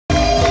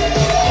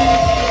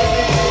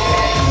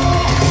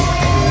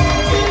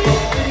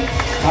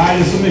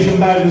The submission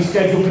bout is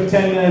scheduled for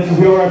 10 minutes with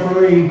your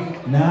referee,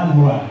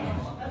 Namra.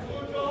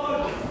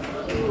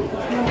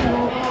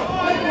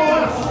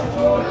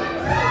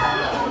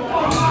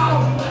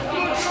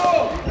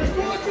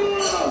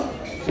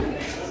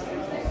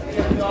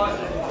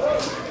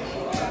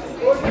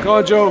 Go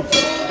on, Joe.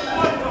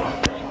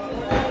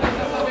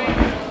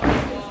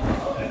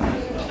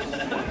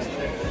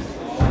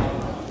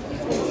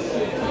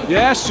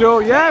 Yes, Joe,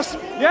 yes!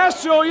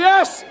 Yes, Joe,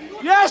 yes!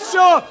 Yes,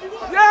 Joe!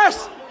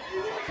 Yes!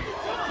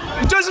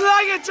 He doesn't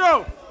like it,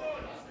 Joe!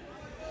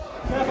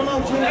 Careful now,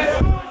 Joe.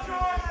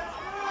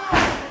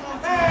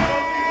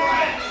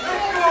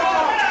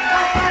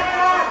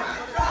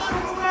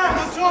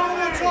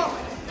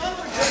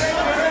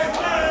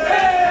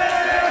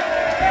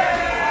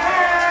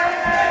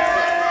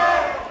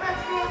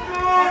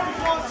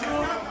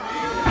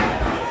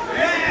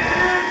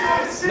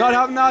 Not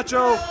having that,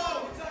 Joe.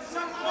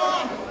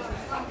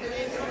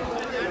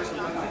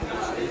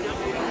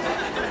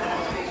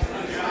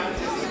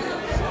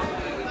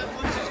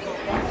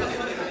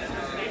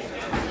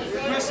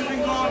 Aggressive in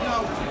guard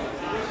now.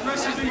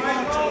 Aggressive in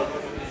guard, Joe.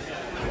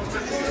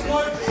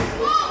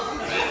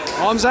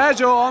 Arms there,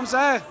 Joe, arms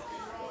there.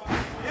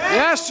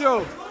 Yes,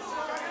 Joe.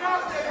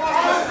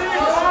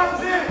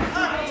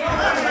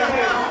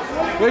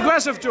 Be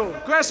aggressive, Joe,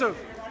 aggressive.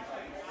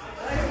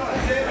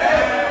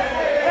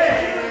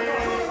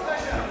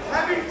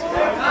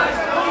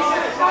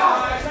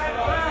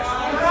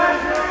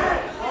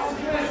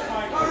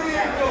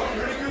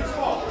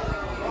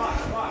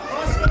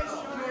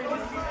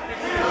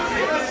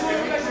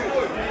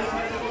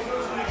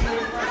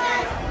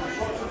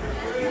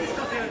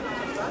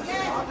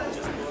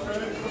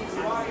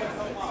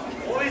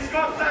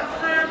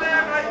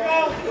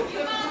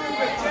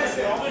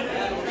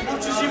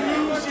 Watch as you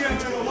move here,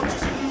 Joe. Watch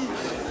as you move.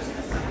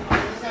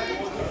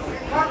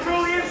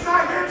 Control the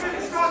inside hips and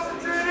Scots to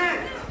turn in.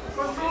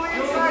 Control the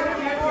inside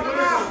hips and walk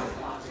around.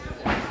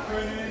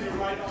 Turning in your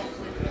right arm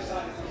through the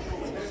side of the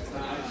shoulder.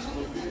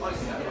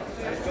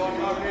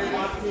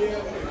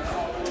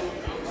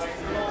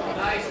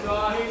 Nice,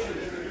 guys.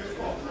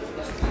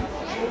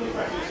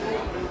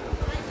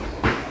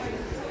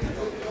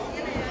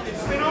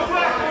 Spin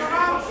over.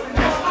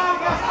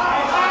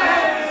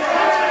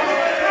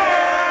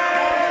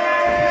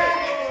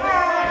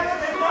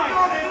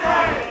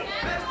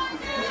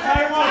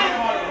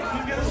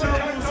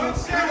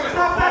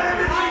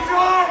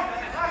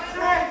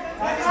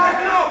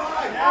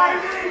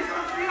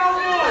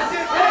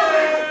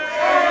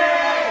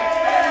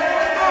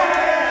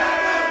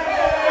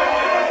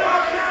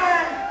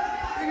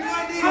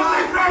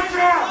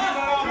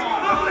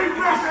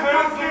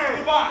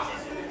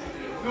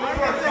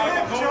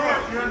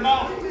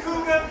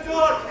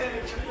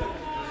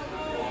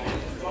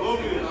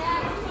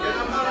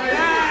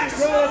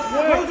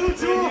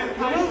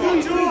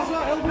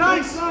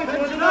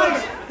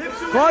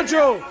 Go on,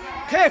 Joe.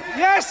 Hip.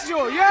 Yes,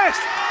 Joe. Yes.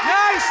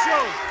 Nice,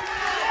 Joe.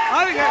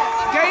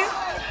 Okay.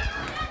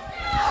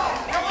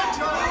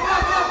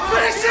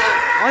 Finish it!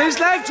 On his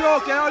leg,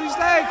 Joe. Get on his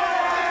leg.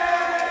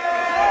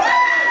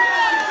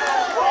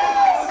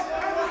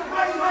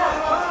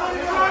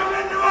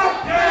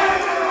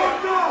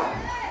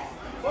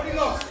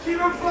 Keep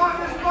him flat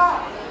in this spot.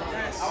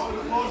 Yes.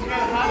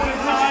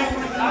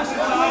 That's the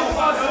time.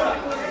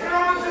 Your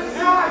arms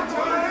inside.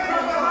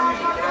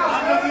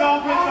 Hand on the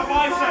armpits or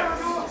biceps.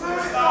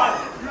 Start.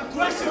 You're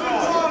aggressive in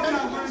guard now.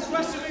 You're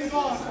aggressive in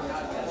guard.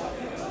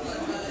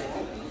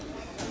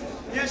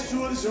 Yes,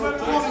 Joe. This is where we're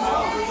going.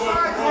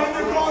 One in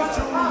the guard,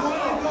 Joe. One in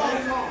the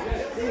guard.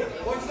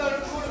 What's that?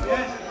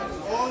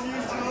 Yeah. All you,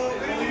 Joe.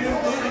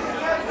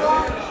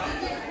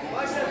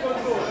 Bicep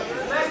control.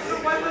 Legs up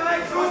when the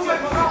legs open.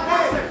 Stop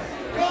passing.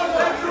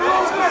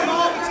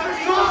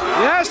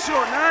 Yes,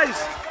 Joe.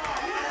 Nice.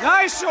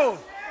 Nice, Joe.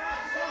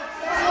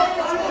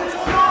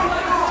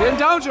 Sit him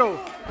down, Joe.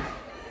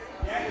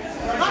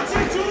 That's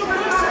it, Joe.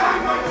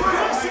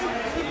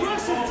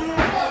 Aggressive, Joe.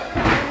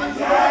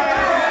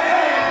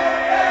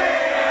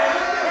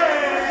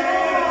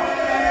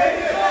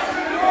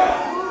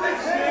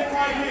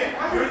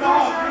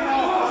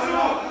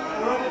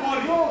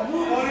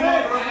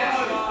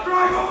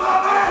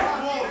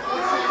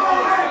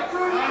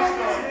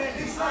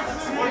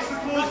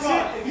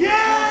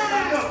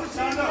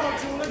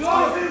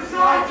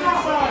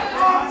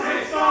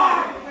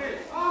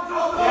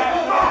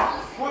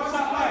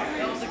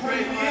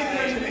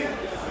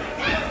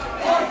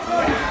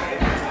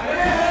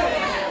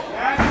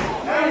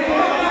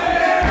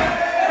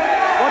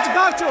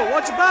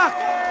 Watch your back!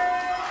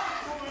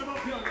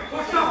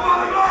 What's up,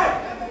 Father Mike?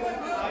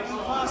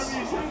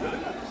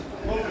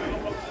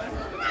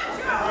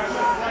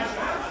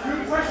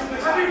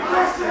 Heavy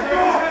pressure,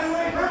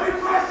 heavy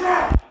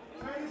pressure!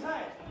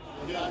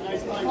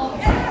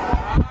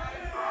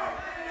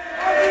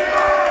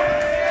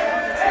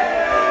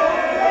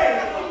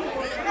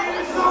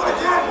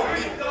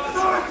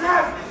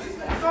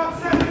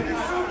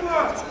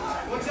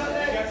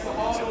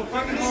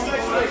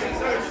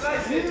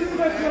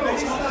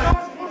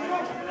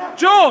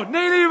 Joe,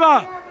 knee lever!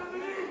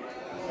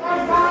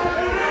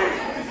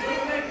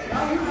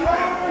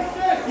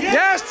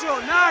 Joe,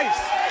 nice.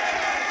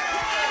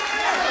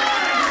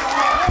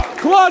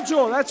 Come on,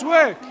 Joe, let's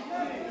work.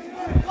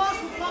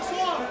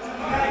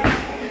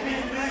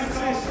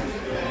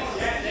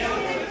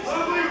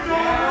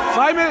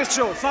 5 minutes,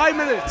 Joe, 5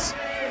 minutes.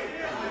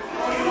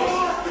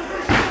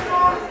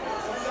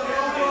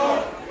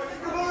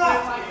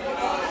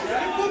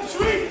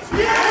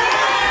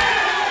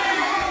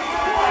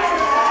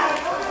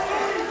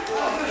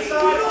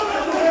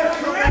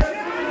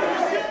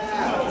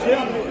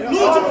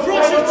 Loads of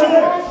pressure,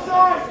 Joe.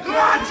 Come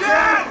on,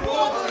 Jack.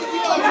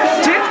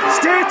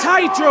 Stay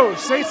tight, Joe,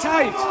 stay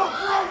tight.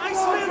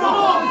 Isolate that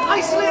arm.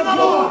 Isolate that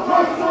arm.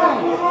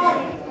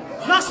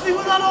 Lastly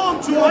with that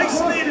arm, Joe.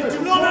 Isolate it. Do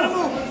not let him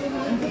up.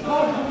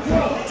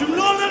 Do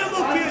not let him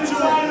up here,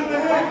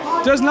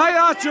 Joe. Doesn't like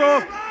that,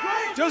 Joe.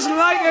 Doesn't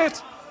like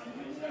it.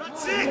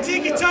 That's it.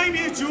 Take your time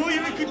here, Joe.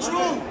 You're in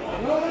control.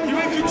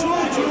 You're in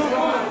control, Joe.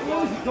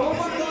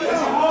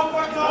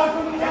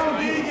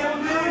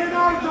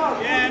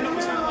 Yeah, no,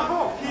 it's not.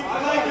 Keep the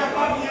leg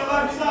back to your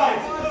left side.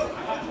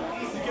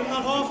 Give him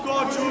that half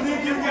guard, Joe. Don't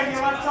give him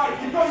your left side.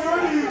 You've got your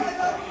own.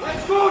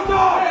 Let's go,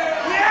 dog.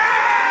 Yeah!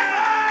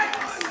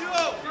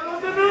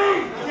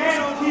 Get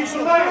underneath. Keep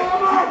the leg.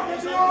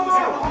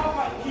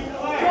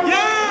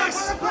 Yes!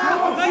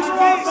 Nice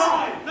piece.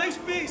 Nice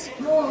piece.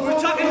 We're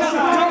attacking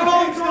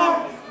arms now.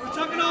 We're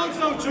attacking arms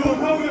now, Joe.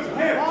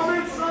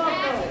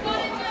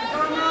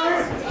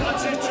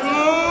 That's it,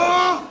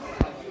 Joe.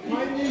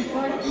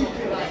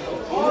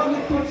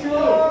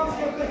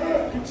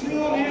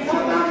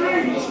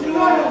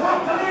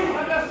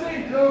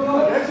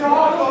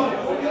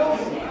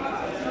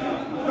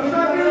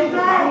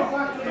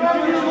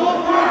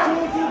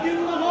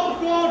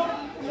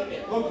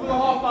 Look for the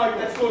half back.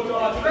 Let's go, George.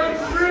 Look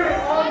for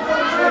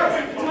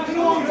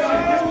the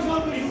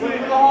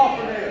half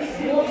of this.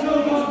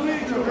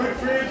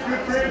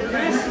 Good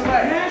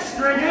frames.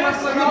 Straight your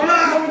left leg out.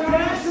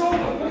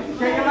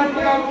 Take your left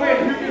leg out of the way.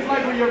 Hook his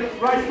leg with your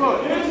right foot.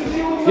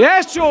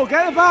 Yes, Joe,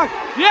 get it back.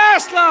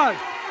 Yes, lad.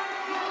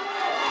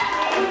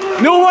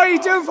 You know what you're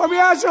doing from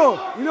here, Joe?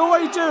 You know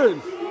what you're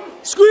doing?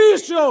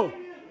 Squeeze, Joe.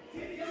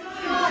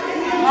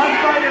 Hand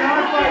fighting.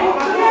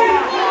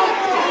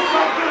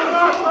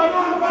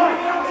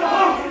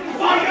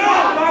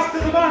 Back to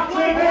the back,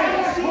 3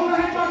 minutes.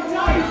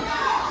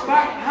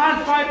 Back, hand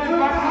fighting,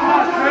 back to the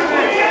back, 3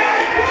 minutes.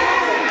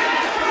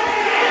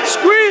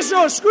 Squeeze,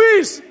 Joe,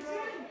 squeeze.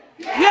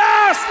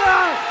 Yes,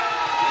 lad.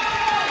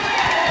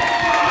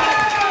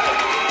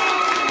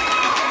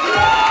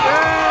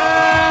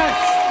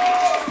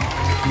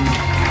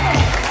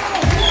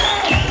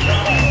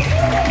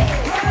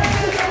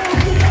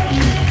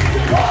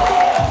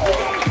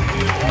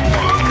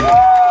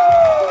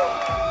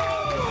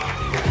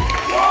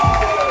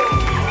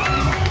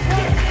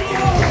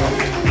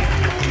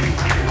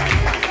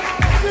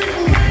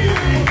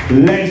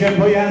 Ladies and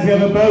gentlemen, put your hands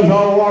together, both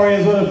our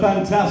warriors. What a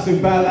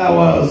fantastic bout that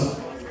was.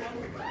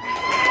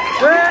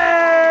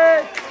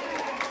 Hey!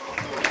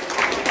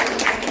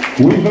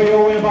 We've got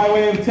your winner by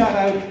way of tap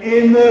out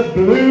in the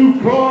blue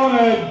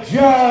corner,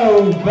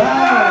 Joe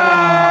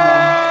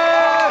Banner.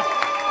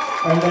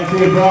 And let's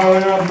hear for our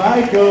winner,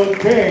 Michael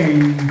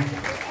King.